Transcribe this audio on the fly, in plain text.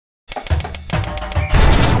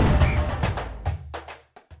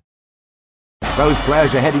Both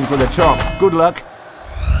players are heading for the top. Good luck.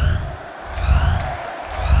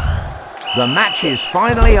 The match is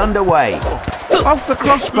finally underway. Off the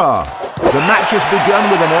crossbar. The match has begun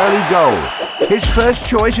with an early goal. His first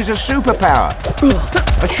choice is a superpower.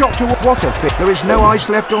 A shot to what a fit. There is no ice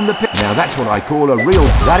left on the pitch. Now that's what I call a real...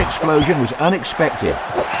 That explosion was unexpected.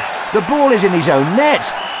 The ball is in his own net.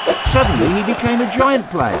 Suddenly he became a giant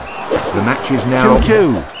player. The match is now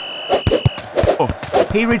 2-2.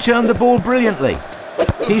 He returned the ball brilliantly.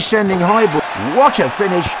 He's sending high ball. What a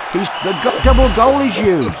finish. The double goal is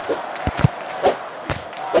used.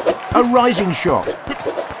 A rising shot.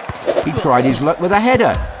 He tried his luck with a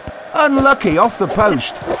header. Unlucky, off the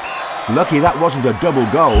post. Lucky that wasn't a double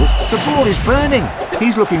goal. The ball is burning.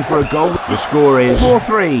 He's looking for a goal. The score is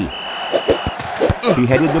 4-3. He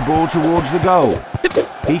headed the ball towards the goal.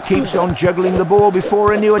 He keeps on juggling the ball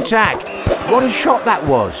before a new attack. What a shot that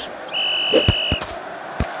was.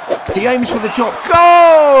 He aims for the top.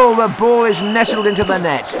 Goal! The ball is nestled into the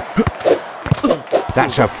net.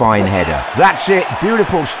 That's a fine header. That's it.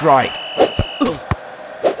 Beautiful strike.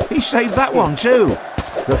 He saved that one too.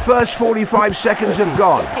 The first 45 seconds have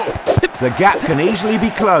gone. The gap can easily be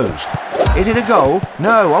closed. Is it a goal?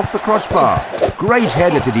 No, off the crossbar. Great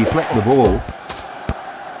header to deflect the ball.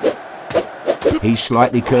 He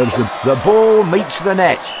slightly curves the ball meets the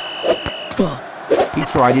net. He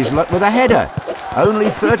tried his luck with a header. Only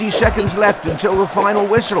 30 seconds left until the final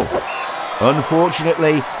whistle.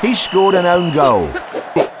 Unfortunately, he scored an own goal.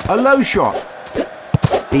 A low shot.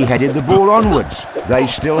 He headed the ball onwards. They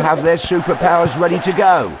still have their superpowers ready to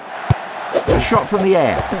go. A shot from the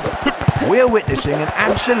air. We're witnessing an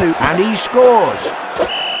absolute... And he scores.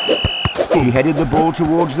 He headed the ball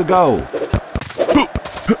towards the goal.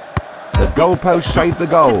 The goalpost saved the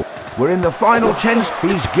goal. We're in the final 10.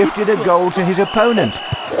 He's gifted a goal to his opponent.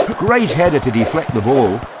 Great header to deflect the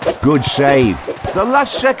ball. Good save. The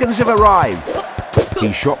last seconds have arrived.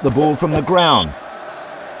 He shot the ball from the ground.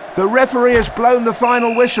 The referee has blown the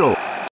final whistle.